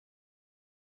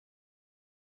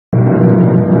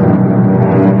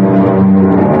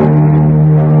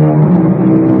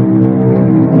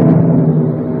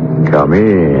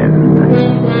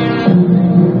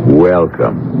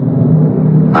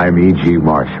Welcome. I'm E.G.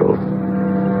 Marshall.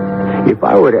 If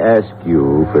I were to ask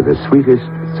you for the sweetest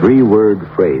three-word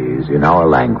phrase in our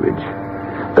language,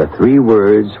 the three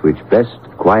words which best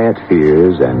quiet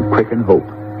fears and quicken hope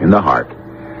in the heart,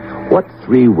 what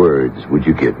three words would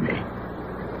you give me?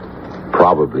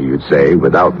 Probably you'd say,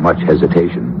 without much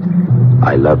hesitation,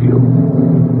 I love you.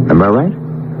 Am I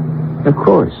right? Of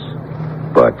course.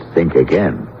 But think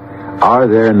again. Are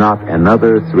there not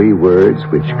another three words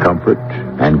which comfort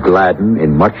and gladden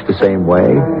in much the same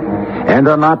way? And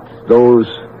are not those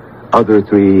other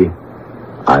three,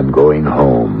 I'm going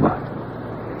home?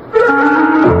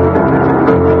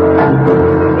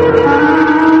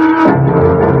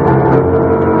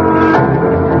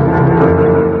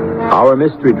 Our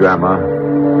mystery drama,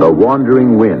 The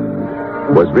Wandering Wind,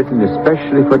 was written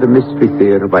especially for the Mystery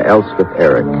Theater by Elspeth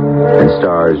Eric and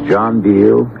stars John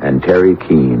Beal and Terry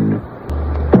Keane.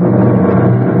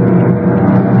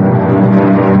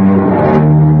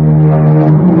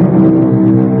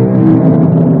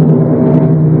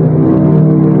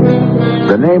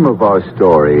 The name of our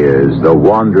story is The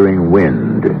Wandering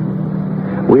Wind.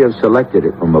 We have selected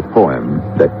it from a poem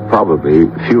that probably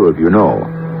few of you know,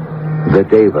 The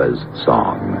Devas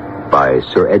Song by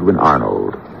Sir Edwin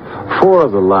Arnold. Four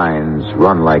of the lines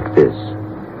run like this.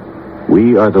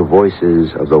 We are the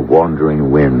voices of the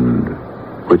wandering wind,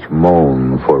 which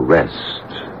moan for rest,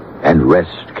 and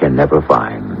rest can never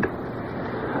find.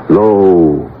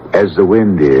 Lo, as the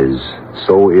wind is,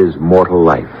 so is mortal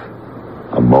life.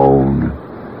 A moan,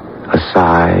 a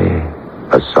sigh,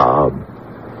 a sob,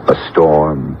 a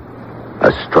storm,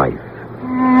 a strife.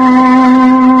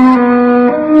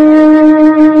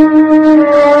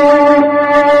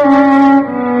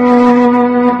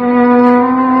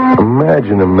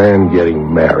 Imagine a man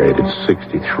getting married at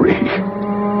 63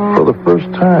 for the first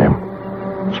time,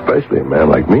 especially a man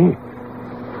like me,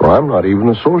 for I'm not even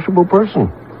a sociable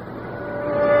person.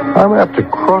 I'm apt to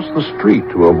cross the street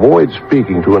to avoid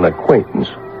speaking to an acquaintance.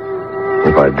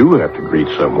 If I do have to greet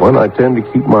someone, I tend to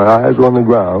keep my eyes on the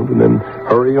ground and then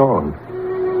hurry on.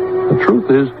 The truth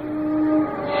is,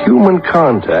 human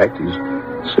contact is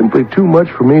simply too much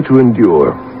for me to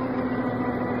endure.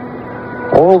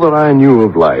 All that I knew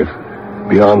of life,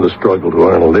 beyond the struggle to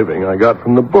earn a living, I got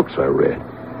from the books I read.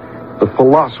 The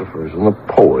philosophers and the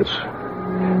poets.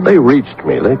 They reached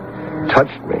me. They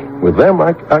touched me. With them,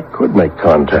 I could make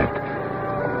contact.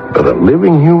 But a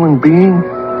living human being?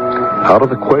 Out of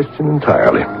the question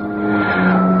entirely.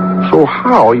 So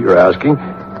how, you're asking,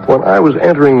 when I was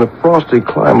entering the frosty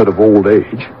climate of old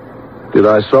age, did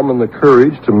I summon the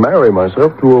courage to marry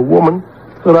myself to a woman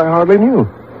that I hardly knew?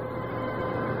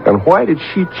 And why did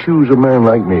she choose a man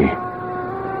like me?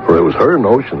 For it was her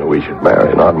notion that we should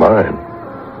marry, not mine.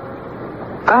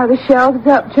 Are the shelves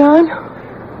up, John?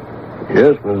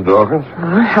 Yes, Miss Dawkins.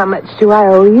 How much do I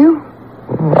owe you?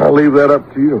 I'll leave that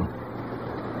up to you.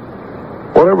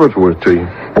 Whatever it's worth to you.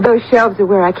 Those shelves are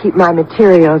where I keep my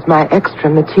materials, my extra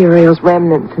materials,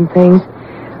 remnants and things.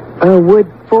 Would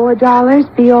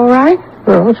 $4 be all right?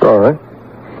 Oh, that's all right.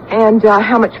 And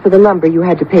how much for the lumber? You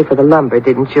had to pay for the lumber,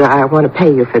 didn't you? I want to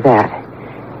pay you for that.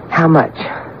 How much?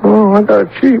 Oh, I got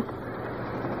it cheap.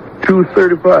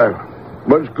 $2.35.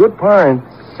 But it's good pine.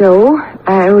 So,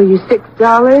 I owe you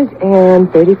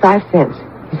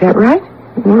 $6.35. Is that right?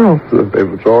 Well, if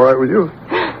it's all right with you.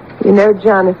 You know,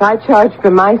 John, if I charge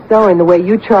for my sewing the way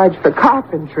you charge for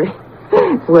carpentry,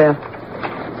 well,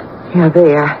 yeah,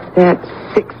 there. That's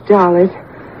 $6.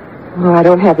 Oh, I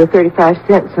don't have the 35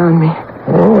 cents on me.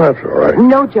 Oh, that's all right.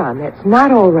 No, John, that's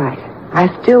not all right. I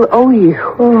still owe you.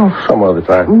 Oh, some other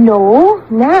time. No,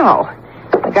 now.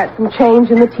 I got some change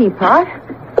in the teapot.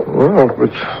 Well, if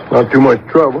it's not too much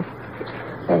trouble.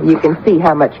 You can see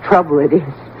how much trouble it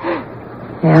is.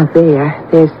 Now,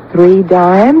 there's 3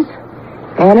 dimes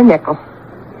and a nickel.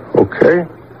 Okay.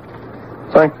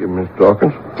 Thank you, Miss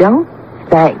Dawkins. Don't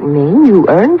thank me. You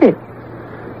earned it.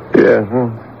 Yes.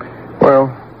 Well,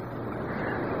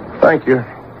 thank you.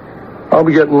 I'll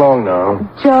be getting along now.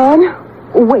 John,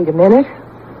 wait a minute.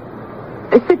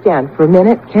 Sit down for a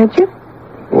minute, can't you?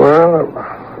 Well,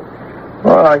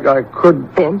 I could...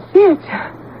 Then sit.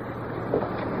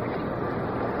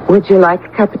 Would you like a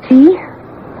cup of tea?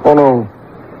 Oh, no.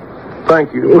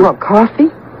 Thank you. You want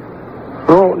coffee?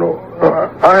 No.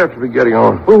 I have to be getting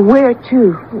on. Well, where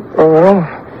to? Well,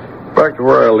 back to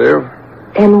where I live.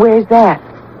 And where's that?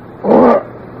 Well,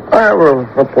 I have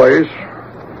a place.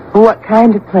 What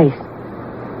kind of place?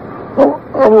 A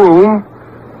room.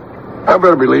 I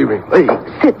better be leaving.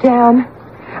 Sit down.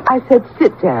 I said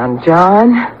sit down,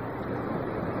 John.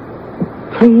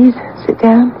 Please, sit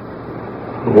down.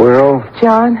 Well...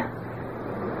 John,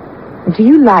 Do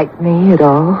you like me at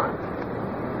all?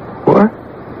 What?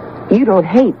 You don't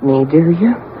hate me, do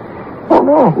you? Oh,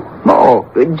 no.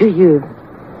 Do you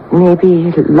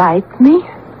maybe like me?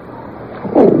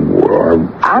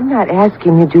 Oh, I'm not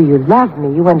asking you, do you love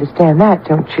me? You understand that,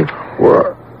 don't you?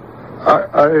 well,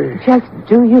 I... Just,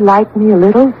 do you like me a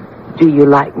little? Do you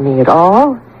like me at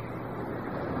all?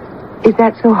 Is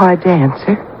that so hard to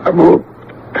answer? Well,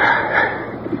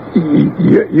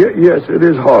 yes, it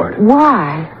is hard.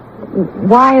 Why?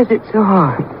 Why is it so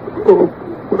hard? Oh,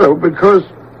 well, because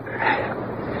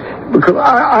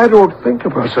I don't think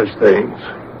about such things.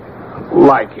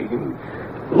 Liking,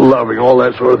 loving, all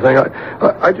that sort of thing.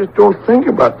 I just don't think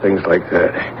about things like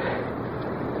that.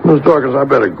 Miss Dawkins, I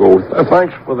better go.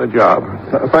 Thanks for the job.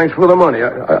 Thanks for the money.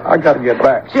 I got to get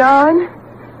back. John,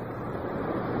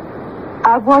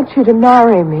 I want you to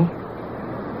marry me.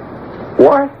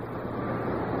 What?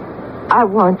 I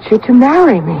want you to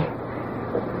marry me.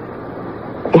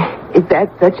 Is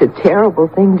that such a terrible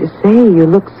thing to say? You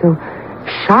look so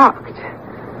shocked.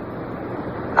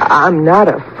 I'm not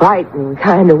a frightening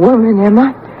kind of woman, am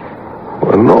I?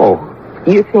 Well, no.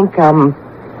 You think I'm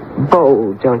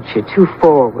bold, don't you? Too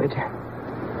forward.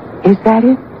 Is that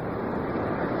it?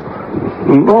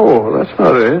 No, that's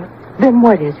not it. Then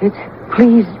what is it?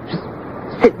 Please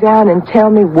sit down and tell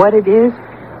me what it is.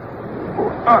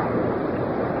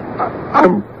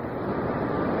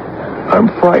 I'm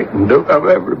frightened of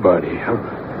everybody.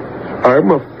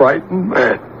 I'm a frightened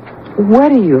man.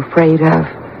 What are you afraid of?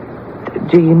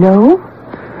 Do you know?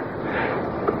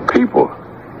 People.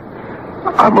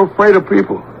 I'm afraid of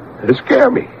people. They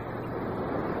scare me.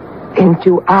 And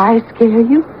do I scare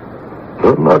you?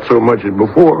 Well, not so much as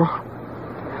before.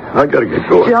 I gotta get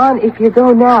going. John, if you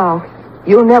go now,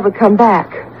 you'll never come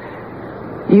back.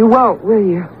 You won't, will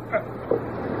you?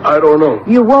 I don't know.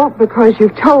 You won't because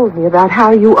you've told me about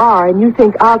how you are and you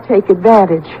think I'll take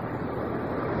advantage.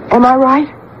 Am I right?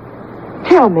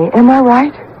 Tell me, am I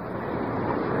right?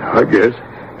 I guess.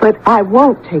 But I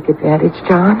won't take advantage,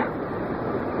 John.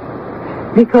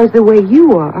 Because the way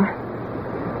you are,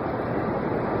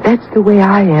 that's the way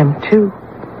I am, too.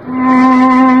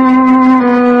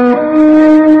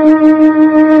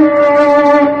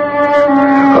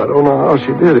 I don't know how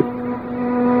she did it,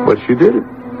 but she did it.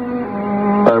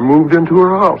 I moved into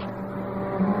her house.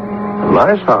 A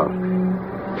nice house.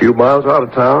 A few miles out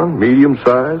of town, medium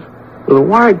size, with a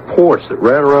wide porch that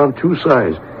ran around two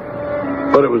sides.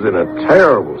 But it was in a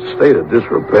terrible state of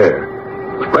disrepair,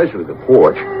 especially the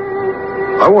porch.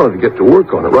 I wanted to get to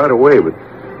work on it right away, but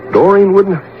Doreen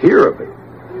wouldn't hear of it.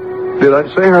 Did I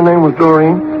say her name was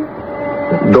Doreen?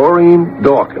 Doreen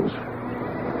Dawkins.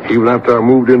 Even after I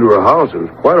moved into her house, it was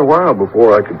quite a while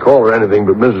before I could call her anything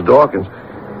but Mrs. Dawkins.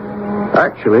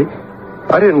 Actually,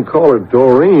 I didn't call her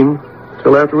Doreen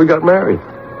till after we got married.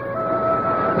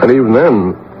 And even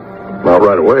then, not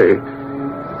right away.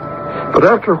 But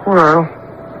after a while,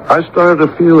 I started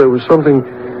to feel there was something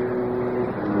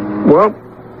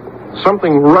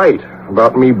right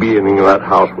about me being in that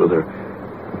house with her,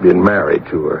 being married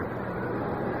to her.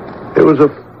 It was a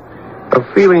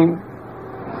feeling,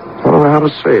 I don't know how to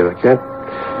say it.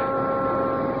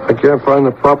 I can't find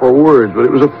the proper words, but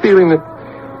it was a feeling that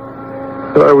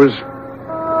I was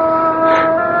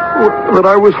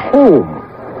home.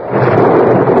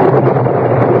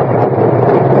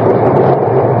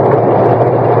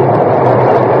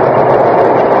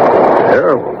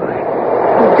 Terrible night.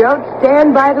 Don't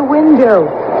stand by the window.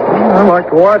 I like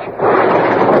to watch it.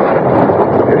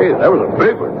 Hey, that was a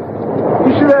big one.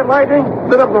 You see that lightning?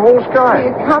 Lit up the whole sky.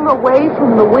 You come away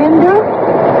from the window?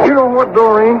 You know what,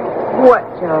 Doreen? What,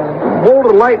 John? A bolt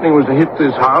of lightning was to hit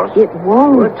this house. It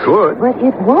won't. Well, it could. But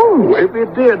it won't. If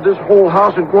it did, this whole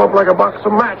house would go up like a box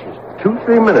of matches.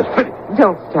 2-3 minutes. Finish.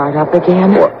 Don't start up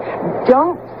again. What?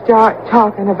 Don't start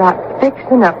talking about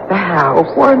fixing up the house.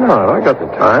 Well, why not? I got the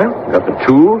time. I got the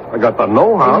tools. I got the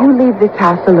know-how. You leave this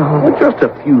house alone. Well, just a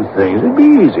few things. It'd be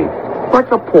easy. Like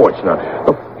the porch now.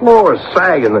 The floor is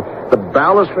sagging. The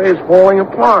balustrade is falling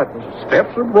apart. The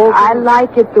steps are broken. I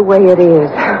like it the way it is.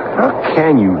 How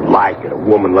can you like it, a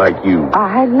woman like you?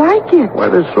 I like it. Why,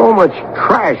 there's so much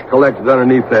trash collected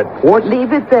underneath that porch.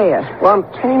 Leave it there.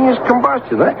 Spontaneous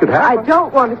combustion. That could happen. I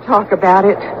don't want to talk about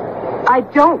it. I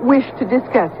don't wish to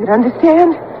discuss it,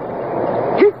 understand?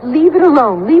 Just leave it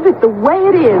alone. Leave it the way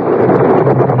it is.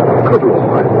 Good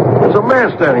Lord. There's a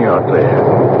man standing out there.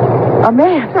 A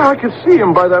man? Yeah, I could see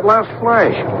him by that last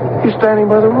flash. He's standing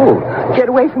by the road. Get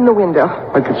away from the window.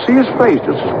 I could see his face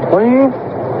just as plain.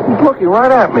 He's looking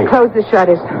right at me. Close the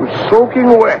shutters. He was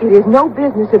soaking wet. It is no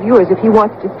business of yours if he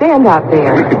wants to stand out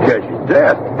there. We could catch his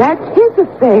death. That's his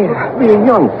affair. Be a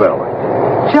young fella.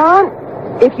 John,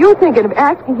 If you're thinking of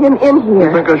asking him in here...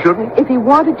 You think I shouldn't? If he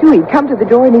wanted to, he'd come to the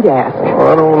door and he'd ask.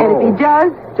 I don't know. And if he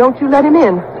does, don't you let him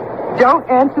in. Don't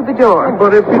answer the door.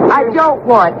 But if he... I don't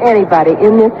want anybody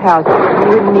in this house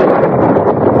near me.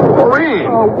 Maureen!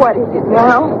 Oh, what is it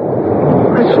now?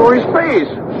 I saw his face.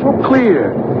 So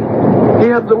clear. He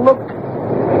had the look.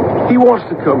 He wants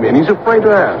to come in. He's afraid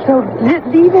to ask. So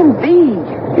leave him be.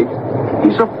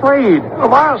 He's afraid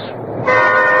of us.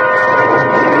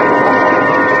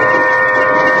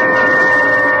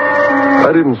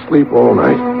 I didn't sleep all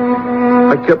night.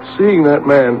 I kept seeing that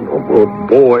man, a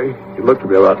boy. He looked to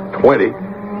be about 20.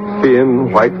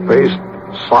 Thin, white-faced,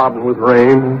 sodden with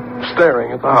rain,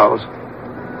 staring at the house.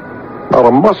 Not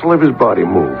a muscle of his body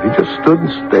moved. He just stood and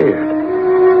stared.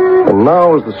 And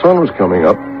now, as the sun was coming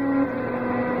up,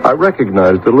 I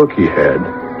recognized the look he had.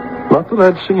 Not that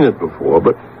I'd seen it before,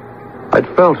 but I'd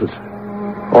felt it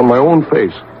on my own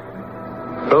face.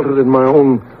 Felt it in my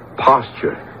own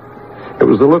posture. It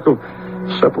was the look of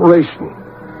separation,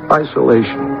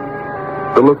 isolation.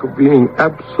 The look of being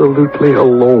absolutely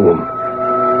alone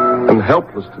and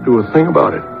helpless to do a thing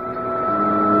about it.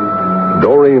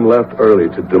 Doreen left early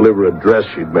to deliver a dress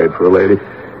she'd made for a lady,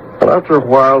 and after a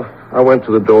while, I went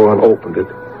to the door and opened it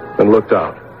and looked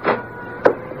out.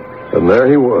 And there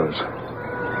he was,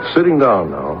 sitting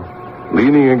down now,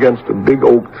 leaning against a big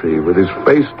oak tree with his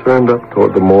face turned up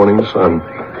toward the morning sun.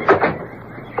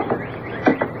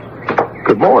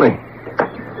 Good morning.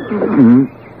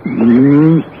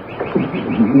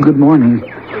 Good morning.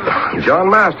 John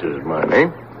Masters is my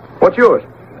name. What's yours?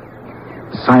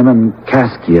 Simon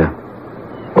Caskia.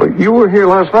 Well, you were here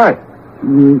last night.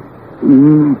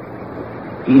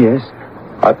 Yes.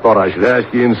 I thought I should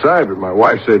ask you inside, but my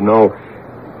wife said no.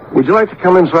 Would you like to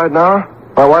come inside now?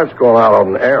 My wife's going out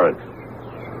on an errand.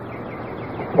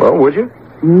 Well, would you?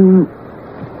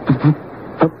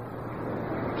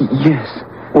 Yes.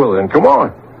 Well, then come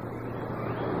on.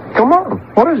 Come on.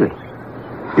 What is it?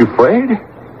 You afraid?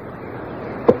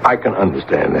 I can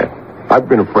understand that. I've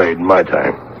been afraid in my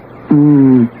time.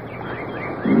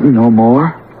 No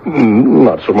more?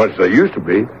 Not so much as I used to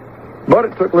be. But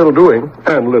it took little doing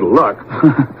and little luck.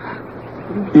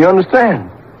 You understand?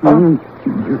 Huh?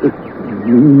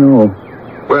 No.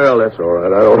 Well, that's all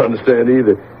right. I don't understand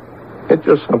either. It's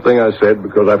just something I said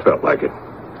because I felt like it.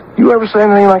 You ever say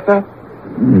anything like that?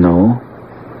 No.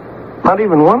 Not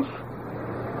even once?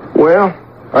 Well,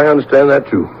 I understand that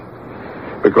too.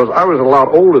 Because I was a lot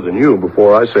older than you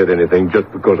before I said anything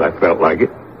just because I felt like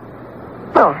it.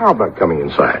 Now, how about coming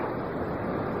inside?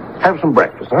 Have some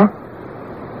breakfast, huh?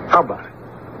 How about it?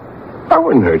 I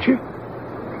wouldn't hurt you.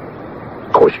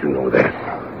 Of course you know that.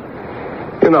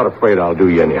 You're not afraid I'll do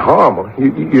you any harm.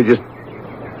 You're just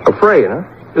afraid, huh?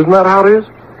 Isn't that how it is?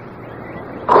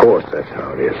 Of course that's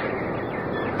how it is.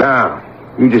 Now,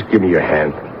 you just give me your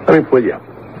hand. Let me pull you up.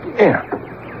 Yeah,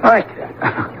 like that.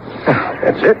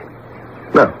 That's it.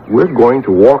 Now, we're going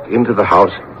to walk into the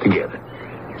house together.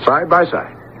 Side by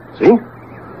side. See?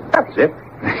 That's it.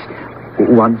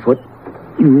 One foot.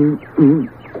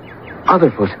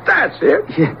 Other foot. That's it.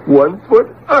 Yeah. 1 foot,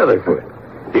 other foot.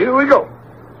 Here we go.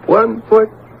 1 foot,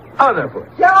 other foot.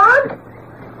 John?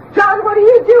 John, what are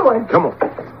you doing? Come on.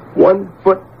 1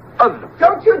 foot, other foot.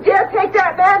 Don't you dare take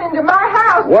that man into my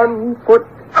house. 1 foot,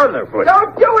 other foot.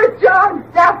 Don't do it, John.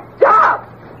 Now stop.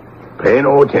 Pay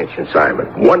no attention, Simon.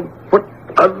 1 foot,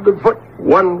 other foot,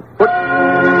 1 foot.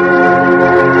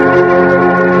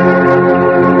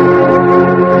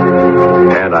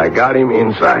 And I got him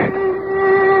inside.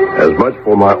 As much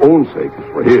for my own sake as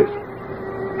for his.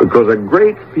 Because a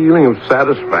great feeling of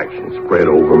satisfaction spread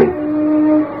over me.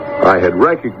 I had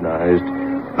recognized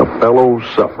a fellow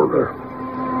sufferer.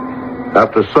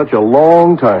 After such a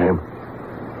long time,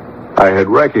 I had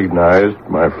recognized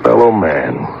my fellow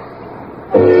man.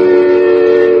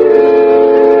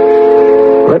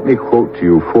 Let me quote to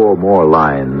you 4 more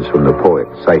lines from the poet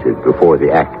cited before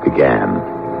the act began.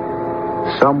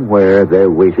 Somewhere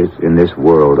there waiteth in this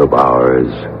world of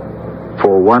ours,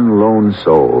 for one lone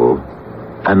soul,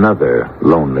 another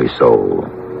lonely soul,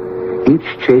 each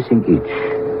chasing each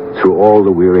through all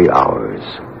the weary hours,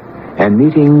 and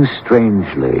meeting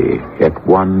strangely at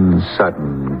one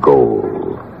sudden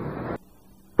goal.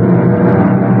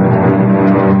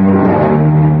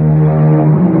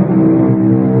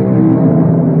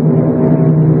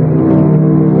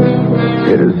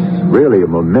 It is really a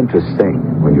momentous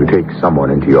thing when you take someone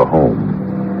into your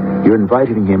home. You're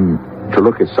inviting him to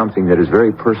look at something that is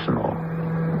very personal,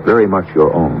 very much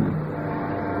your own.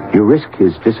 You risk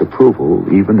his disapproval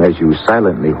even as you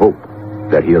silently hope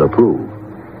that he'll approve.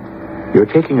 You're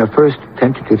taking a first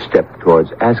tentative step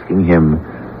towards asking him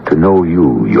to know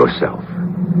you yourself.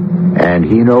 And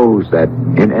he knows that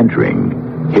in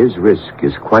entering, his risk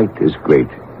is quite as great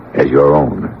as your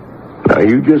own. Now,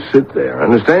 you just sit there,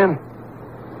 understand?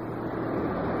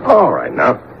 All right,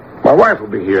 now. My wife will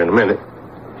be here in a minute.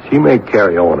 She may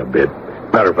carry on a bit.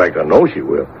 Matter of fact, I know she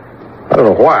will. I don't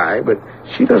know why, but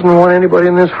she doesn't want anybody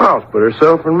in this house but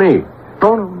herself and me.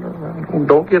 No,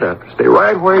 don't get up. Stay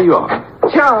right where you are.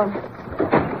 John.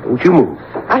 Don't you move.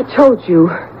 I told you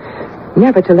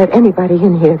never to let anybody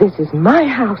in here. This is my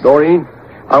house. Doreen,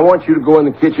 I want you to go in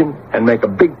the kitchen and make a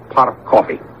big pot of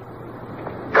coffee.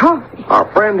 Coffee? Our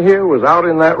friend here was out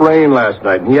in that rain last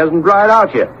night, and he hasn't dried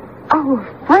out yet. Oh,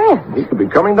 friend. He could be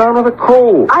coming down with a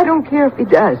cold. I don't care if he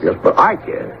does. Yes, but I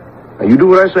care. Now, you do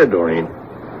what I said, Doreen.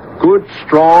 Good,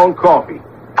 strong coffee.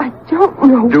 I don't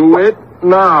know. Do it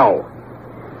now.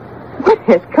 What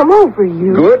has come over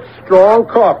you? Good, strong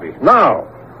coffee. Now.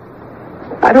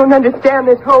 I don't understand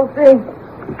this whole thing.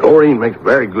 Doreen makes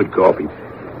very good coffee.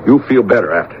 You'll feel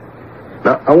better after.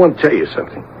 Now, I want to tell you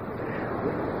something.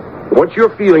 What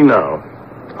you're feeling now,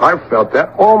 I've felt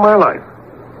that all my life.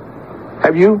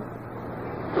 Have you?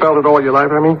 Felt it all your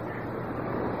life, I mean?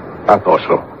 I thought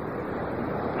so.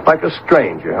 Like a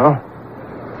stranger, huh?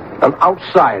 An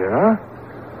outsider, huh?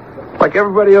 Like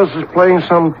everybody else is playing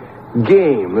some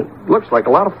game that looks like a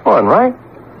lot of fun, right?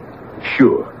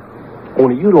 Sure.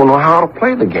 Only you don't know how to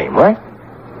play the game, right?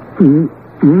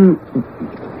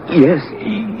 Yes.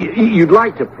 You'd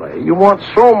like to play. You want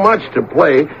so much to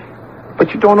play,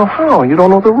 but you don't know how. You don't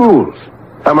know the rules.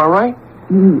 Am I right?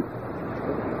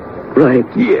 Right.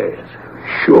 Yes,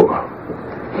 sure.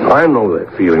 I know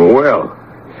that feeling well.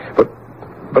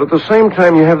 But at the same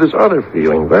time, you have this other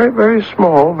feeling, very, very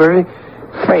small, very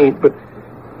faint, but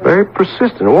very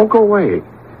persistent. It won't go away.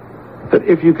 That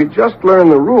if you could just learn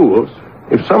the rules,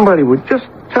 if somebody would just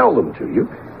tell them to you,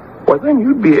 well, then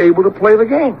you'd be able to play the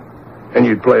game. And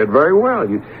you'd play it very well.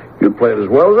 You'd play it as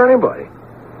well as anybody.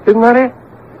 Isn't that it?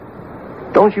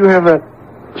 Don't you have that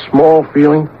small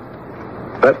feeling?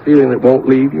 That feeling that won't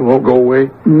leave you, won't go away?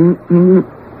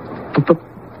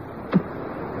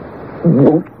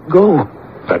 Won't go.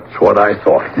 That's what I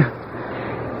thought.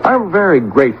 I'm very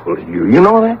grateful to you. You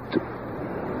know that?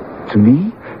 To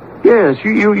me? Yes,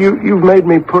 you've made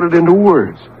me put it into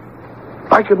words.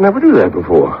 I could never do that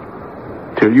before.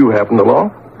 Till you happened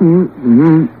along.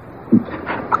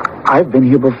 I've been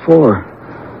here before.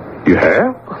 You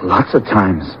have? Lots of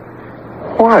times.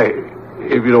 Why,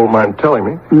 if you don't mind telling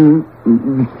me?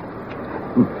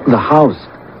 The house.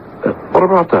 What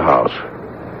about the house?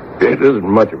 It isn't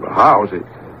much of a house.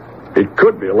 It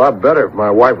could be a lot better if my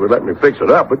wife would let me fix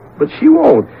it up, but she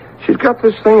won't. She's got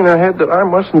this thing in her head that I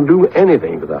mustn't do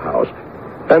anything to the house.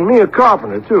 And me a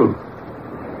carpenter, too.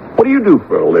 What do you do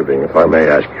for a living, if I may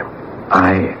ask you?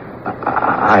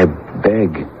 I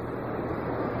beg.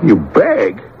 You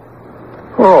beg?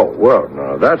 Oh, well,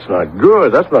 no, that's not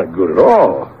good. That's not good at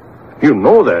all. You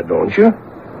know that, don't you?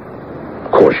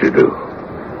 Of course you do.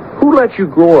 Who let you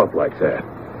grow up like that?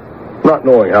 Not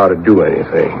knowing how to do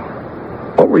anything.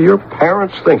 What were your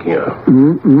parents thinking of?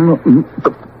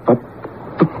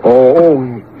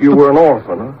 Oh, you were an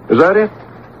orphan, huh? Is that it?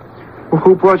 Well,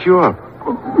 who brought you up?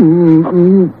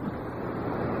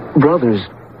 Brothers.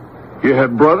 You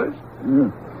had brothers?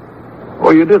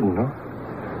 Oh, you didn't, huh?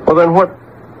 Well, then what?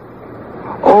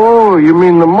 Oh, you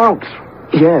mean the monks?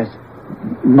 Yes.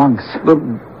 Monks. The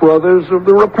Brothers of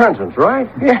the Repentance, right?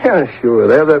 Yeah, sure.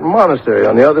 They have that monastery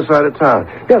on the other side of town.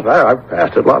 Yes, I've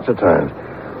passed it lots of times.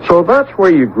 So that's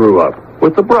where you grew up,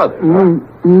 with the brothers, huh?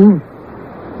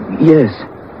 Yes.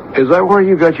 Is that where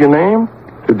you got your name?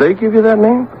 Did they give you that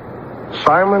name?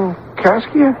 Simon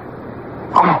Kaskia?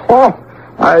 Oh,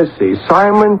 I see.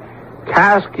 Simon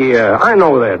Kaskia. I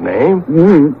know that name.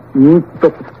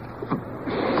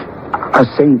 A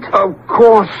saint. Of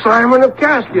course, Simon of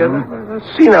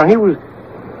Kaskia. See now, he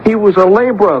was a lay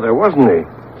brother, wasn't he?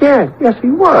 Yes, he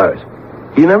was.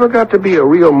 He never got to be a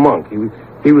real monk.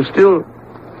 He was still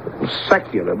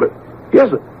secular, but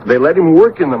yes, they let him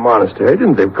work in the monastery,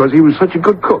 didn't they? Because he was such a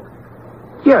good cook.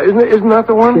 Yeah, isn't that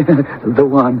the one? The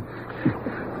one.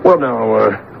 Well, now,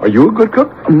 are you a good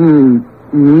cook?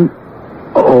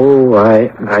 Oh, I...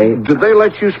 Did they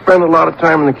let you spend a lot of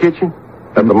time in the kitchen?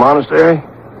 At the monastery?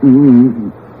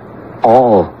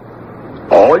 All.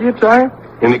 All your time?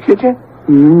 In the kitchen?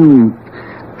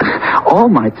 All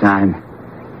my time.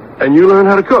 And you learned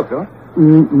how to cook, huh?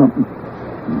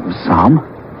 Some.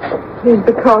 Here's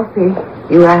the coffee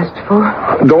you asked for.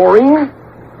 Doreen,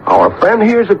 our friend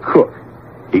here's a cook.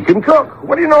 He can cook.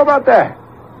 What do you know about that?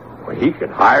 Well, he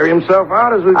could hire himself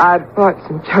out as a... I bought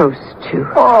some toast, too.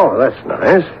 Oh, that's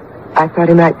nice. I thought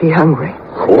he might be hungry.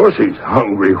 Of course he's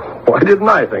hungry. Why didn't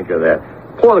I think of that?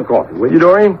 Pour the coffee, will you,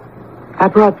 Doreen? I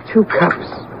brought 2 cups.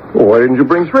 Well, why didn't you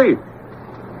bring 3?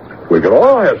 We could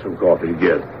all have some coffee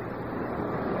together.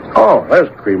 Oh, that's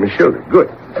cream and sugar. Good.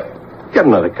 Get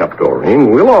another cup,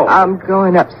 Doreen. We'll all... I'm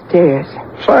going upstairs.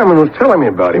 Simon was telling me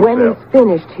about himself. When he's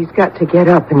finished, he's got to get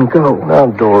up and go. Now,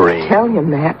 Doreen. Tell him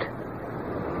that.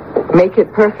 Make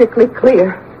it perfectly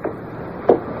clear.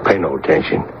 Pay no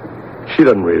attention. She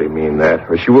doesn't really mean that,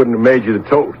 or she wouldn't have made you the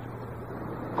toast.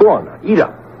 Go on now, eat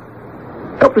up.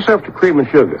 Help yourself to cream and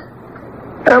sugar.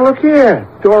 And look here,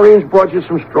 Doreen's brought you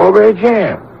some strawberry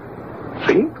jam.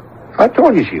 See? I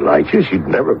told you she likes you. She'd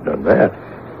never have done that.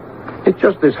 It's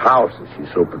just this house that she's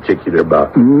so particular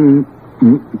about.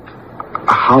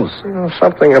 A house? You know,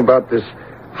 something about this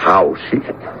house.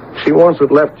 She wants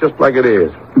it left just like it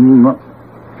is.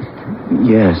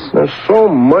 Yes. Now, so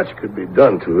much could be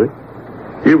done to it.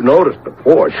 You've noticed the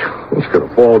porch. It's going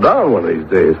to fall down one of these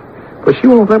days. But she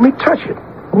won't let me touch it.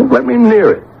 Won't let me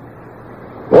near it.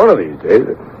 One of these days.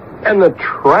 And the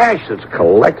trash that's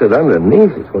collected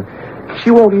underneath it.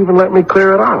 She won't even let me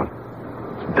clear it out.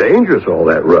 It's dangerous, all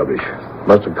that rubbish.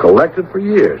 Must have collected for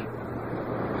years.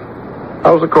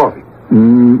 How's the coffee?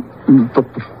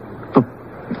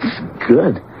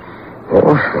 Good.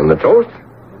 Oh, and the toast?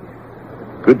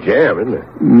 Good jam, isn't it?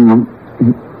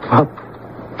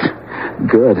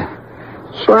 Good.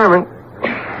 Simon,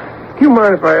 do you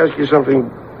mind if I ask you something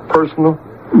personal?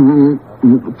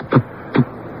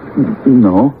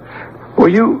 No. Well,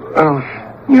 you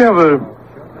have a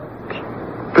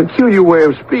peculiar way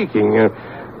of speaking.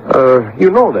 You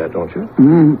know that, don't you?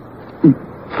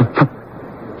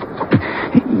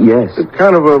 Yes. It's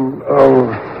kind of a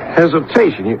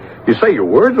hesitation. You say your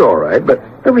words all right, but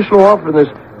every so often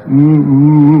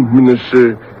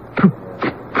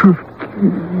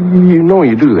you know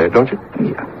you do that, don't you?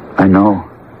 Yeah, I know.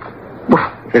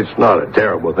 Well, it's not a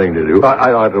terrible thing to do.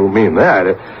 I don't mean that.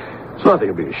 It's nothing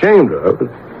to be ashamed of. But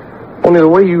only the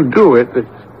way you do it,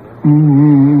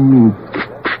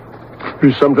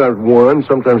 sometimes one,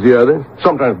 sometimes the other,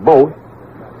 sometimes both,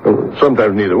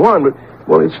 sometimes neither one, but,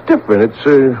 well, it's different. It's,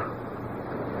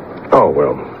 oh,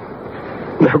 well,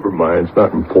 never mind. It's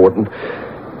not important.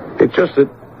 It's just that,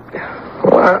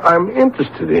 well, I'm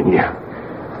interested in you.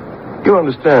 You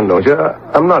understand, don't you?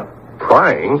 I'm not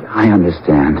prying. I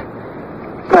understand.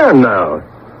 There now.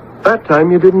 That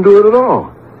time you didn't do it at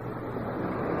all.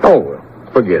 Oh, well,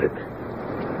 forget it.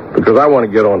 Because I want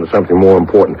to get on to something more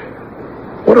important.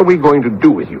 What are we going to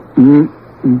do with you?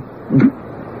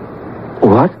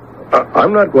 What?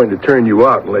 I'm not going to turn you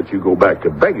out and let you go back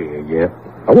to begging again.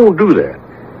 I won't do that.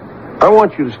 I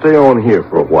want you to stay on here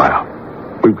for a while.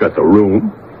 We've got the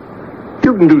room.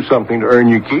 You can do something to earn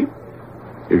your keep,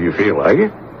 if you feel like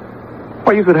it.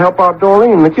 Or you could help out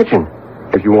Doreen in the kitchen,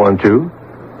 if you want to.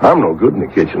 I'm no good in the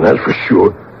kitchen, that's for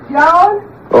sure. John?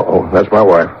 Uh-oh, that's my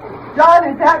wife. John,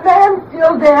 is that man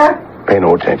still there? Pay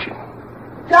no attention.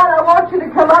 John, I want you to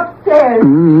come upstairs.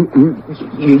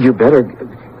 You better...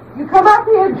 You come up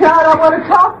here, John. I want to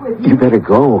talk with you. You better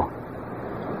go.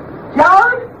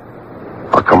 John?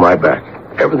 I'll come right back.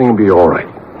 Everything will be all right.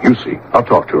 You see. I'll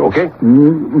talk to her, okay?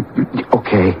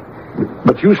 Okay.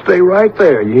 But you stay right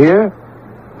there, you hear?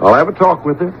 I'll have a talk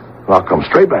with her, and I'll come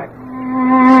straight back.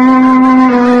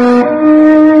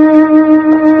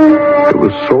 It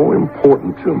was so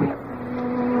important to me.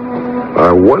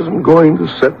 I wasn't going to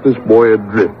set this boy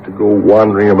adrift to go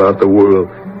wandering about the world,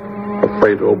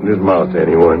 afraid to open his mouth to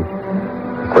anyone,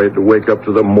 afraid to wake up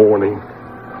to the morning,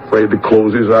 afraid to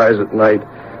close his eyes at night,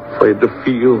 afraid to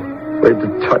feel, afraid to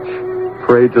touch,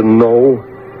 afraid to know,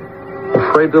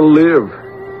 afraid to live.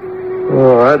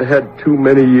 Oh, I'd had too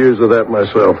many years of that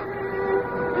myself.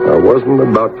 I wasn't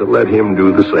about to let him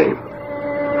do the same.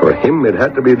 For him, it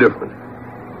had to be different.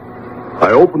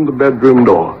 I opened the bedroom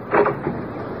door.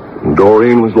 And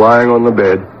Doreen was lying on the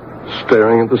bed,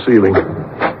 staring at the ceiling.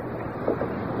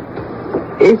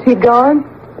 Is he gone?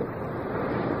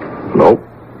 Nope.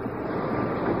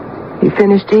 He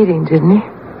finished eating, didn't he?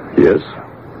 Yes.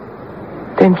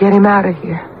 Then get him out of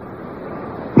here.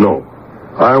 No.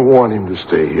 I want him to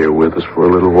stay here with us for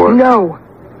a little while. No,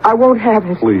 I won't have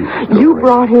it. Please, You Doreen.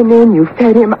 brought him in, you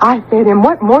fed him, I fed him.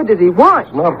 What more did he want?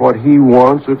 It's not what he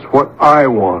wants, it's what I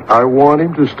want. I want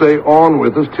him to stay on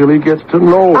with us till he gets to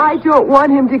know us. I don't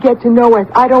want him to get to know us.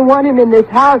 I don't want him in this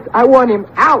house. I want him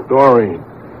out. Doreen,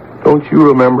 don't you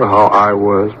remember how I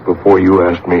was before you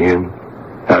asked me in?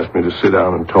 Asked me to sit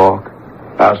down and talk?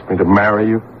 Asked me to marry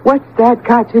you? What's that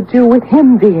got to do with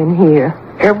him being here?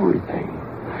 Everything.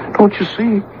 Don't you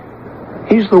see?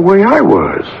 He's the way I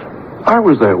was. I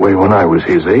was that way when I was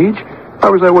his age. I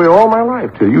was that way all my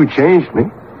life till you changed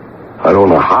me. I don't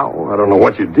know how. I don't know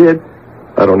what you did.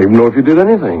 I don't even know if you did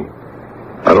anything.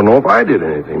 I don't know if I did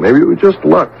anything. Maybe it was just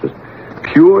luck, just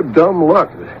pure dumb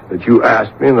luck that you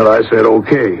asked me and that I said,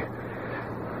 okay,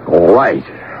 all right.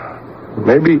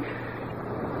 Maybe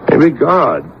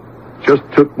God just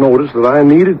took notice that I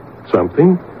needed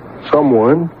someone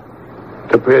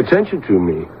to pay attention to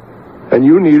me. And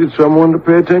you needed someone to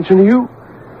pay attention to you.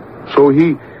 So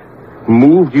he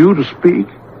moved you to speak,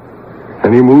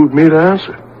 and he moved me to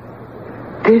answer.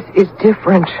 This is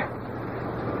different.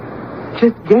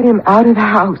 Just get him out of the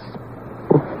house.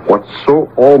 What's so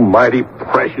almighty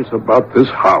precious about this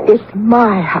house? It's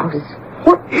my house.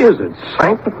 What is it,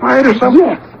 sanctified or something?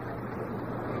 Yes.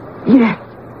 Yes.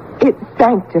 It's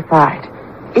sanctified.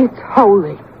 It's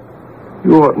holy.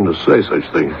 You oughtn't to say such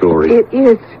things, Dory. It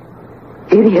is.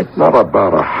 It is. It's not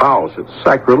about a house. It's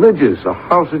sacrilegious. A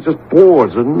house is just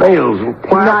boards and nails and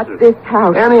plaster. Not this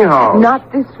house. Any house.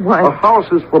 Not this one. A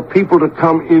house is for people to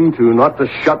come into, not to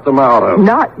shut them out of.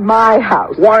 Not my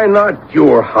house. Why not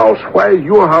your house? Why is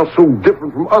your house so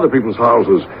different from other people's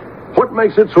houses? What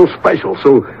makes it so special,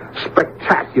 so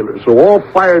spectacular, so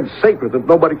all-fired sacred that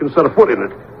nobody can set a foot in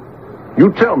it?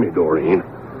 You tell me, Doreen.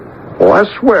 Well, I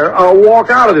swear I'll walk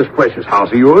out of this precious house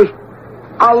of yours.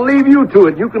 I'll leave you to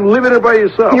it. You can live in it by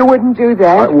yourself. You wouldn't do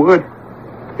that. I would.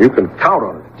 You can count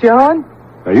on it. John?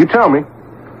 Now, you tell me.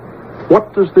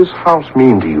 What does this house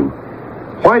mean to you?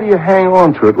 Why do you hang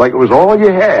on to it like it was all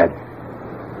you had?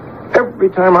 Every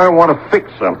time I want to fix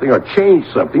something or change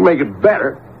something, make it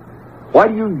better, why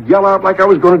do you yell out like I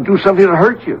was going to do something to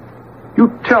hurt you? You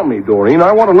tell me, Doreen.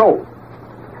 I want to know.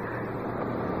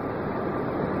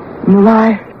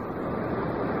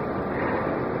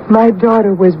 My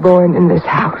daughter was born in this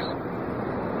house.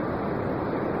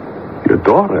 Your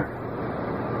daughter?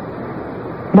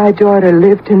 My daughter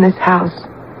lived in this house.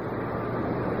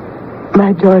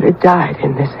 My daughter died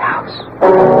in this house.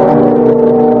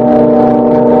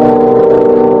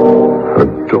 Her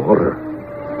daughter?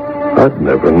 I'd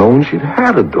never known she'd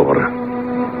had a daughter.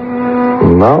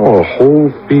 And now a whole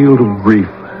field of grief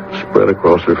spread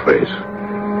across her face.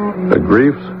 A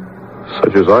grief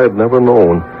such as I had never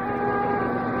known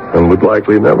and would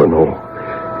likely never know.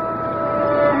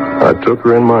 I took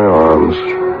her in my arms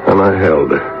and I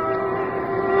held her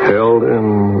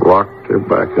and rocked her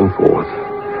back and forth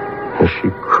as she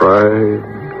cried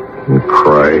and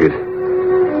cried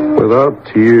without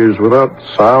tears, without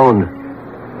sound.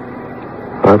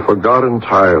 I forgot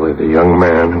entirely the young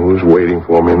man who was waiting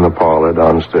for me in the parlor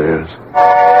downstairs.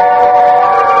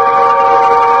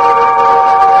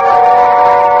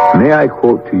 May I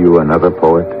quote to you another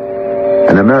poet?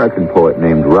 An American poet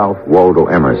named Ralph Waldo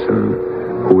Emerson,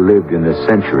 who lived in the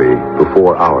century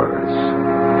before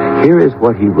ours. Here is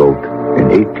what he wrote in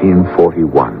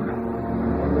 1841.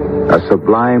 A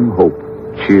sublime hope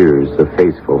cheers the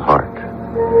faithful heart,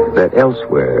 that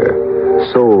elsewhere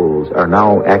souls are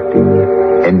now acting,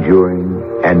 enduring,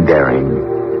 and daring,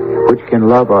 which can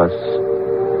love us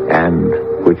and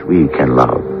which we can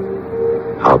love.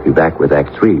 I'll be back with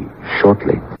Act 3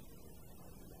 shortly.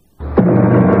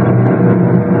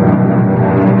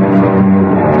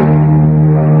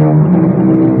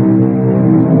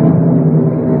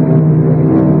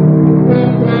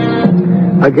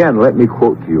 Again, let me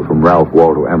quote to you from Ralph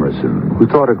Waldo Emerson, who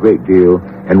thought a great deal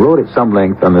and wrote at some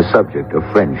length on the subject of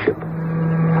friendship.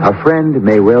 A friend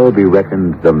may well be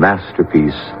reckoned the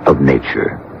masterpiece of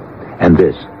nature. And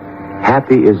this,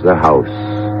 happy is the house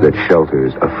that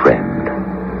shelters a friend.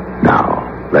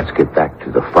 Now, let's get back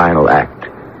to the final act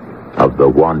of The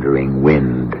Wandering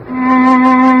Wind.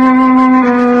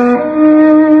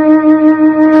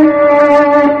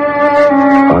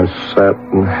 I sat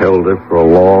and held her for a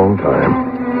long time.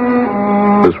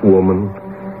 This woman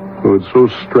who had so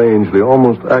strangely,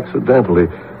 almost accidentally,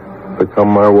 become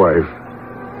my wife,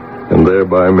 and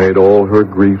thereby made all her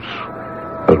griefs,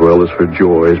 as well as her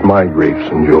joys, my griefs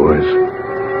and joys.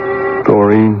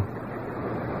 Doreen,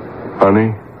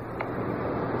 honey,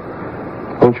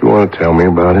 don't you want to tell me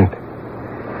about it?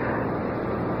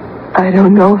 I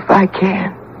don't know if I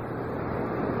can.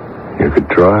 You could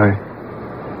try.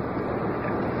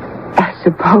 I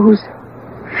suppose.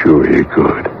 Sure you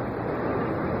could.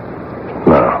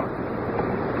 Now,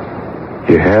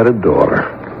 you had a daughter.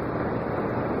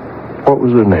 What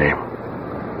was her name?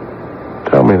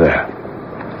 Tell me that.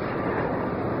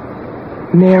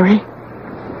 Mary.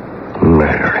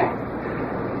 Mary.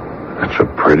 That's a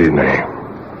pretty name.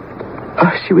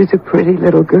 Oh, she was a pretty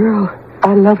little girl.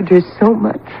 I loved her so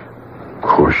much. Of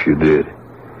course you did.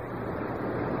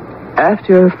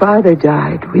 After her father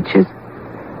died, we just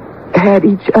had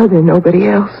each other, nobody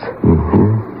else.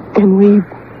 Mm-hmm. And we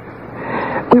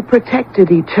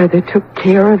protected each other, took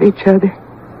care of each other.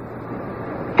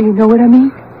 Do you know what I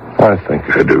mean? I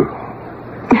think I do.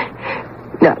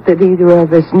 Not that either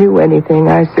of us knew anything.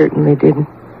 I certainly didn't.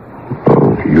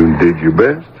 Oh, you did your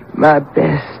best? My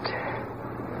best.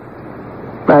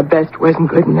 My best wasn't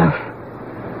good enough.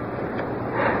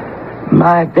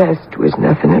 My best was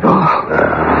nothing at all.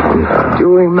 No.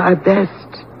 Doing my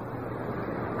best.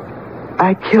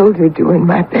 I killed her doing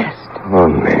my best.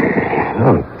 Honey,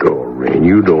 oh, Doreen,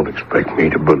 you don't expect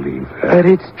me to believe that. But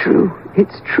it's true.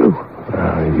 It's true.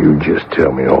 You just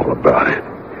tell me all about it.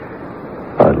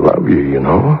 I love you, you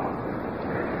know.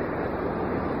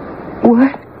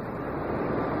 What?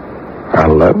 I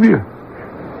love you.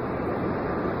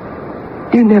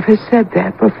 You never said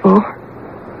that before.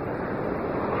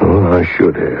 Well, I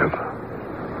should have.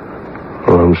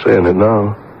 Well, I'm saying it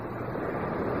now.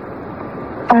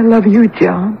 I love you,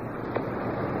 John.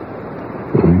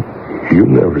 You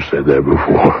never said that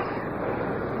before.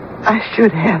 I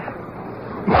should have.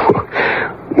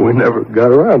 We never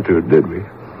got around to it, did we?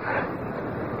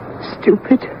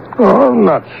 Stupid. Oh, I'm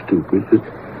not stupid.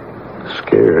 Just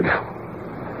scared.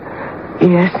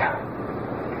 Yes.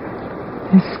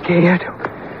 I'm scared.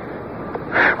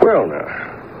 Well,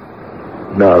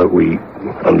 now that we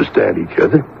understand each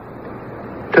other,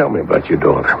 tell me about your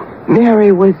daughter.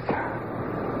 Mary was...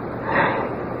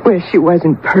 Well, she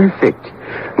wasn't perfect.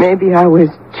 Maybe I was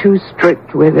too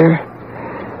strict with her.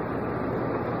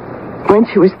 When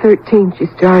she was 13, she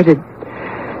started,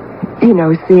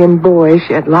 seeing boys.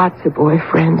 She had lots of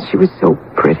boyfriends. She was so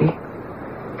pretty.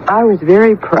 I was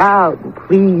very proud and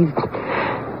pleased.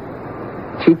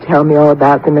 She'd tell me all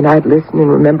about them, and I'd listen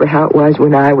and remember how it was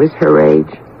when I was her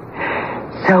age.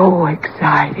 So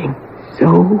exciting.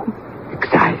 So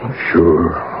exciting.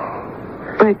 Sure.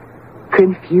 But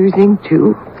confusing,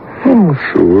 too. Oh,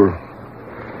 sure.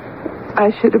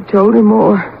 I should have told her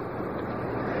more.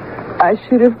 I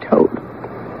should have told her.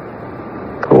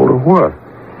 Told her what?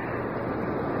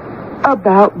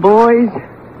 About boys.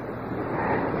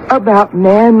 About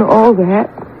men, all that.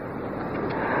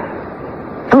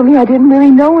 Only I didn't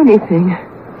really know anything.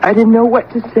 I didn't know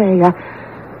what to say.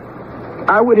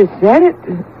 I would have said it.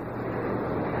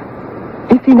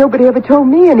 You see, nobody ever told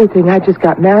me anything. I just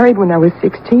got married when I was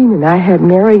 16, and I had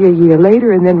Mary a year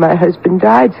later, and then my husband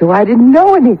died, so I didn't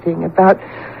know anything about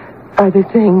other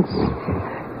things.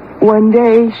 One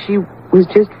day, she was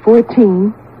just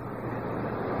 14.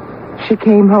 She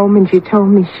came home and she told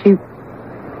me she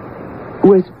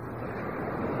was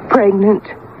pregnant.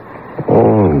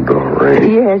 Oh,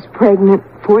 Doreen. Yes, pregnant.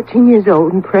 14 years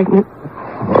old and pregnant.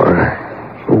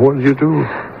 So what did you do?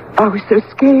 I was so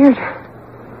scared.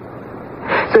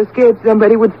 So scared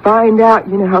somebody would find out.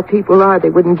 You know how people are. They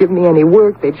wouldn't give me any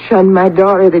work. They'd shun my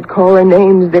daughter. They'd call her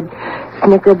names. They'd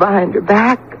snicker behind her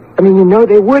back. I mean,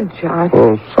 they would, John.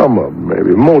 Well, some of them,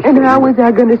 maybe. Most And of them. how was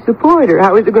I going to support her?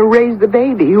 How was I going to raise the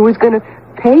baby? Who was going to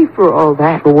pay for all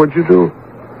that? So what'd you do?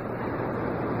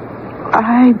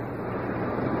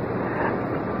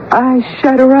 I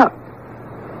shut her up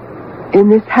in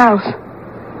this house.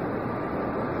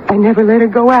 I never let her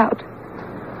go out.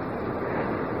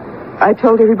 I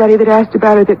told everybody that asked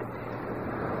about her that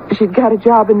she'd got a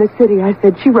job in the city. I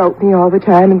said she wrote me all the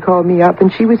time and called me up,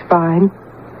 and she was fine.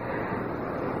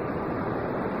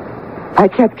 I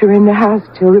kept her in the house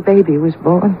till the baby was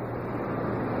born.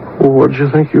 Well, what did you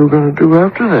think you were going to do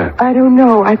after that? I don't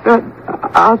know. I thought,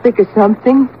 I'll think of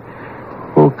something.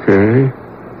 Okay.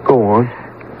 Go on.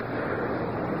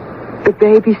 The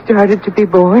baby started to be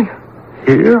born.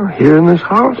 Here? Here in this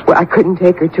house? Well, I couldn't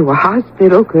take her to a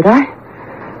hospital, could I?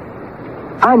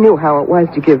 I knew how it was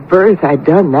to give birth. I'd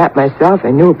done that myself.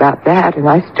 I knew about that. And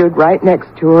I stood right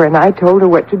next to her, and I told her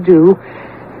what to do.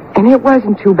 And it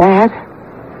wasn't too bad.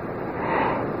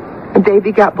 The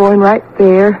baby got born right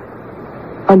there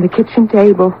on the kitchen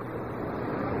table.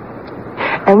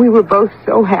 And we were both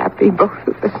so happy, both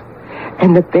of us.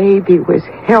 And the baby was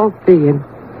healthy and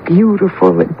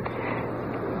beautiful, and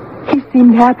he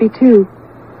seemed happy, too.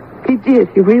 He did.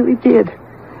 He really did.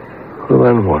 Well,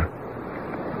 then what?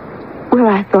 Well,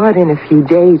 I thought in a few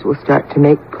days we'll start to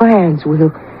make plans.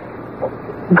 We'll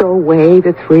go away,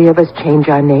 the three of us, change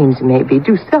our names maybe,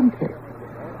 do something.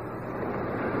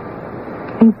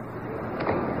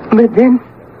 But then...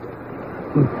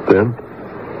 Then?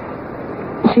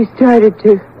 She started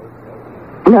to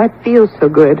not feel so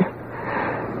good.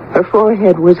 Her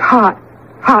forehead was hot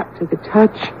to the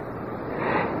touch.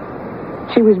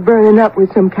 She was burning up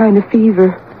with some kind of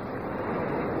fever.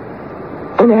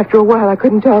 And after a while, I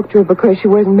couldn't talk to her because she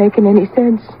wasn't making any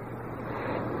sense.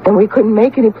 And we couldn't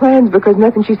make any plans because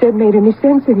nothing she said made any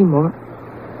sense anymore.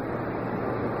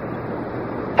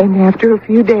 And after a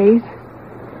few days,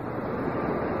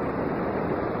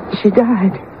 she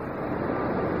died.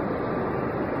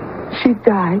 She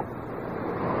died.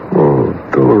 Oh,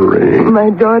 Doreen. My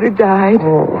daughter died.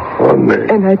 Oh, honey.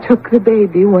 And I took the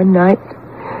baby one night,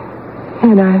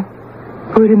 and I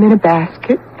put him in a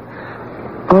basket,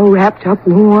 all wrapped up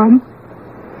warm,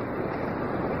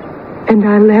 and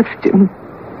I left him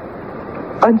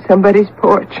on somebody's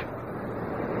porch.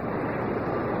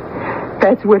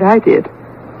 That's what I did.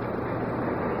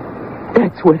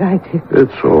 That's what I did.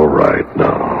 It's all right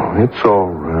now. It's all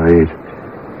right.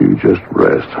 You just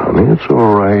rest, honey. It's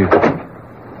all right.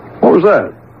 What was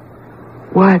that?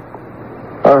 What?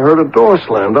 I heard a door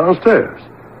slam downstairs.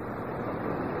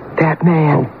 That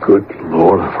man. Oh, good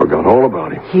Lord, I forgot all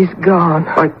about him. He's gone.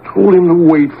 I told him to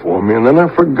wait for me, and then I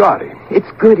forgot him. It's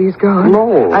good he's gone.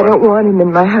 No. I don't want him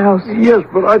in my house. Yes,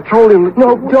 but I told him that...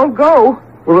 No, don't go.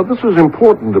 Well, this is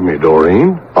important to me,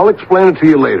 Doreen. I'll explain it to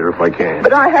you later if I can.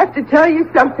 But I have to tell you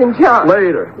something, John.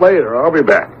 Later. I'll be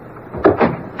back.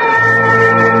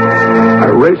 I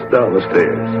raced down the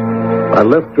stairs. I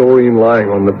left Doreen lying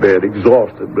on the bed,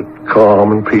 exhausted but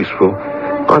calm and peaceful.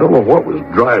 I don't know what was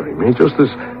driving me, just this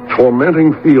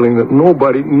tormenting feeling that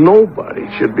nobody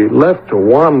should be left to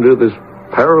wander this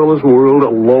perilous world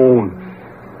alone.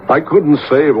 I couldn't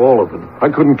save all of them. I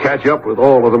couldn't catch up with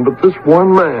all of them, but this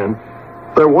one man,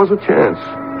 there was a chance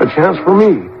for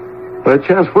me, and a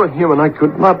chance for him, and I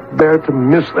could not bear to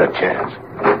miss that chance.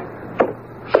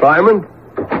 Simon,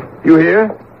 you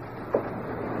here?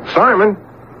 Simon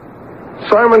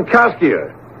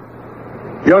Kaskia.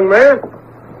 Young man,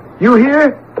 you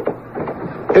here?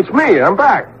 It's me, I'm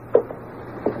back.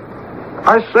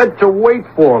 I said to wait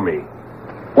for me.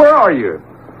 Where are you?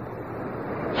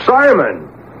 Simon?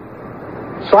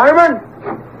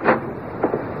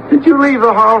 Did you leave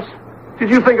the house? Did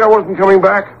you think I wasn't coming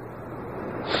back?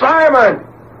 Simon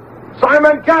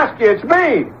Kaskia, it's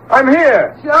me. I'm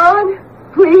here. John?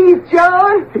 Please,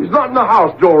 John? He's not in the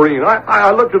house, Doreen.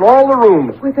 I looked in all the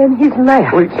rooms. Well, then he's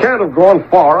left. Well, he can't have gone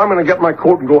far. I'm going to get my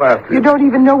coat and go after him. You don't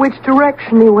even know which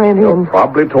direction he went in.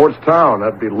 Probably towards town.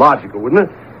 That'd be logical, wouldn't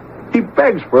it? He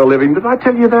begs for a living. Did I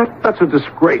tell you that? That's a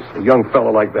disgrace, a young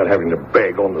fellow like that having to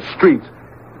beg on the streets.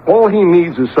 All he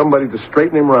needs is somebody to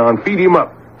straighten him around, feed him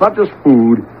up. Not just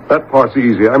food. That part's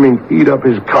easy. I mean, feed up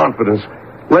his confidence.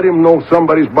 Let him know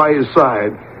somebody's by his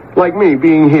side. Like me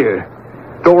being here.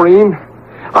 Doreen,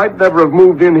 I'd never have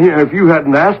moved in here if you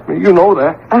hadn't asked me. You know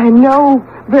that. I know,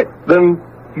 but... Then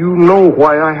you know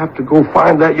why I have to go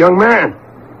find that young man.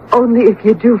 Only if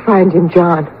you do find him,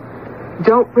 John.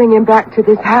 Don't bring him back to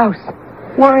this house.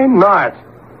 Why not?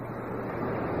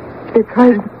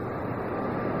 Because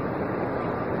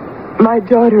my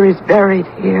daughter is buried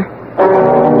here.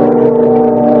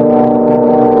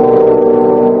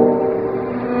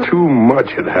 Too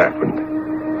much had happened.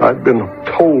 I'd been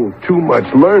told too much,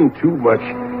 learned too much,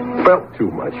 felt too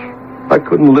much. I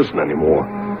couldn't listen anymore.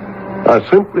 I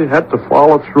simply had to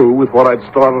follow through with what I'd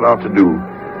started out to do.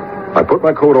 I put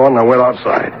my coat on and I went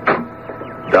outside.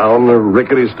 Down the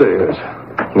rickety stairs.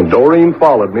 And Doreen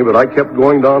followed me, but I kept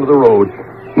going down to the road,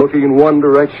 looking in one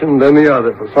direction, then the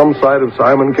other, for some sight of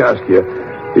Simon Kaskia,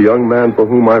 the young man for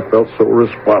whom I felt so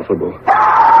responsible.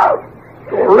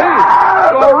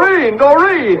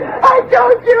 Doreen! I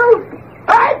told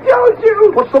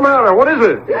you! What's the matter? What is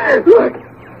it?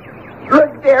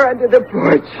 Look there under the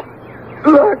porch.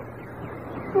 Look.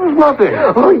 There's nothing.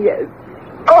 Oh, yes.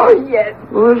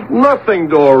 Well, there's nothing,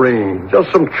 Doreen.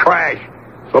 Just some trash.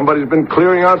 Somebody's been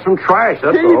clearing out some trash,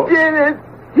 that's all. He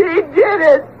did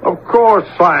it. Of course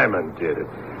Simon did it.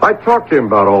 I talked to him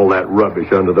about all that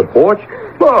rubbish under the porch.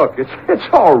 Look, it's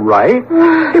all right.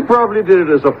 He probably did it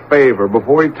as a favor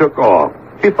before he took off.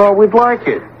 He thought we'd like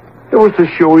it. It was to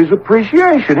show his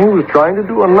appreciation. He was trying to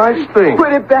do a nice thing.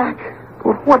 Put it back.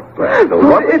 But what back? The Put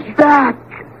rubbish? it back.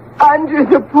 Under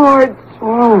the porch.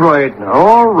 All right now,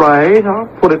 all right. I'll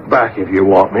put it back if you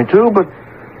want me to, but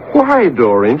why,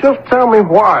 Doreen? Just tell me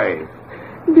why.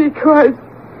 Because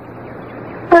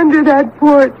under that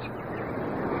porch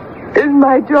is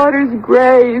my daughter's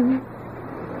grave.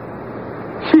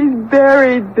 She's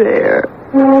buried there.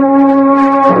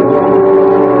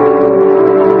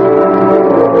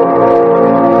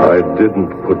 I didn't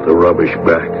put the rubbish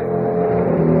back.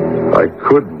 I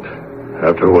couldn't,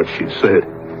 after what she'd said.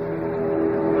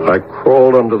 I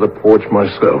crawled under the porch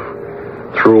myself,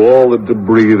 through all the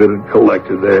debris that had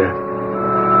collected there,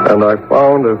 and I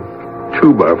found a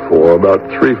 2x4 about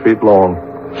 3 feet long,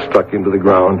 stuck into the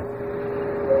ground,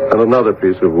 and another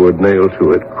piece of wood nailed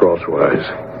to it crosswise.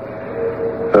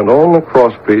 And on the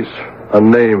crosspiece, a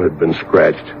name had been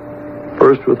scratched,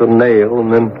 first with a nail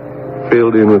and then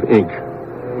filled in with ink.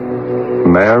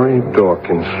 Mary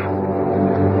Dawkins.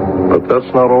 But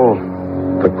that's not all.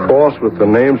 The cross with the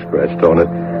name scratched on it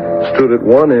stood at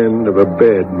one end of a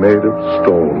bed made of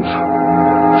stones.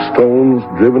 Stones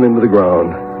driven into the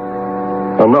ground.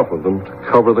 Enough of them to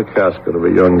cover the casket of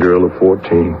a young girl of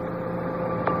 14.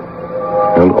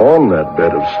 And on that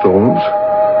bed of stones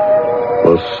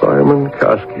was Simon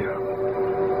Kaskia,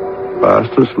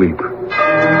 fast asleep.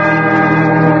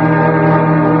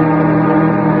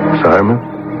 Simon?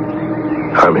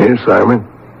 I'm here, Simon.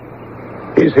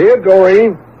 He's here,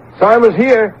 Doreen. Simon's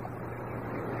here.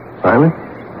 Simon?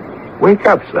 Wake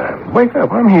up, Simon. Wake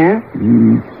up. I'm here.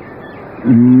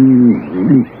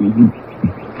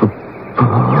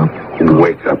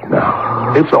 Wake up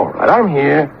now. It's all right. I'm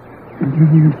here.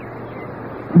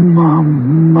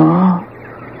 Mama.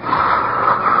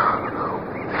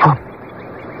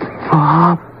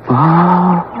 Papa.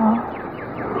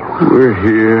 We're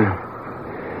here.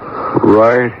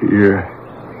 Right here.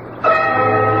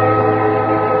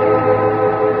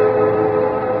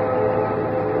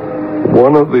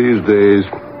 One of these days,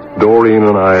 Doreen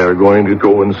and I are going to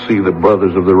go and see the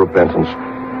Brothers of the Repentance.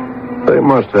 They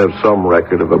must have some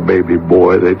record of a baby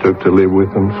boy they took to live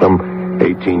with them some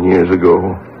 18 years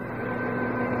ago.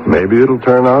 Maybe it'll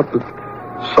turn out that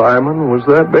Simon was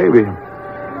that baby.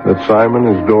 That Simon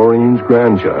is Doreen's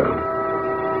grandchild.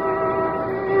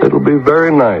 It'll be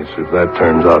very nice if that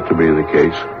turns out to be the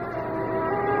case.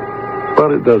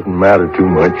 But it doesn't matter too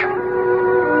much.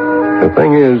 The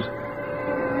thing is,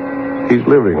 he's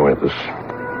living with us.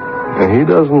 And he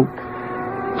doesn't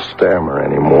stammer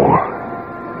anymore.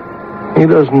 He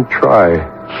doesn't try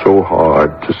so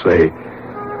hard to say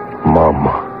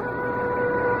Mama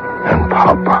and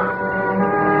Papa.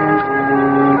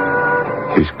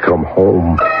 He's come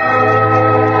home.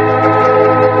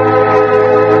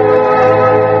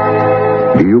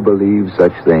 Do you believe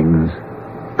such things?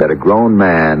 That a grown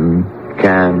man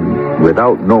can,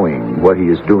 without knowing what he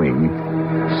is doing,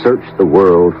 search the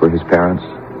world for his parents?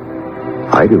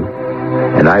 I do.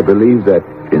 And I believe that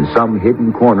in some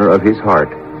hidden corner of his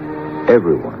heart,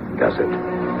 everyone does it.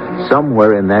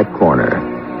 Somewhere in that corner,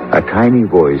 a tiny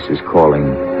voice is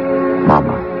calling,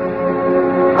 Mama,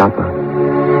 Papa.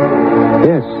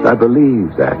 Yes, I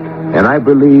believe that. And I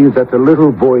believe that the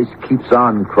little voice keeps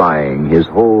on crying his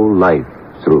whole life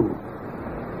through.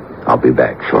 I'll be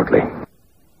back shortly.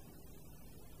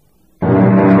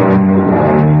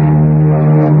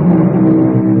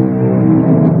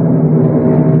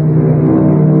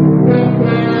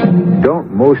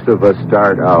 Don't most of us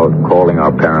start out calling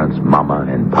our parents Mama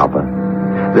and Papa?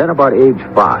 Then about age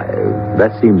 5,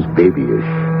 that seems babyish,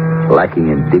 lacking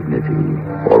in dignity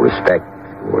or respect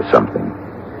or something.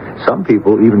 Some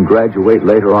people even graduate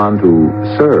later on to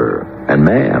sir and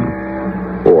ma'am,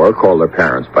 or call their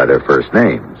parents by their first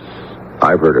names.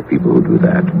 I've heard of people who do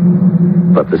that.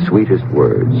 But the sweetest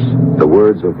words, the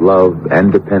words of love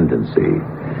and dependency,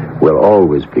 will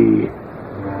always be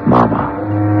Mama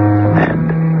and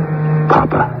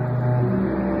Papa.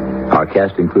 Our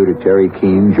cast included Terry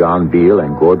Keane, John Beal,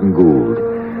 and Gordon Gould.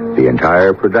 The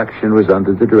entire production was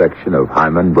under the direction of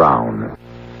Hyman Brown.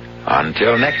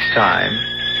 Until next time,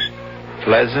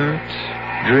 pleasant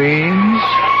dreams.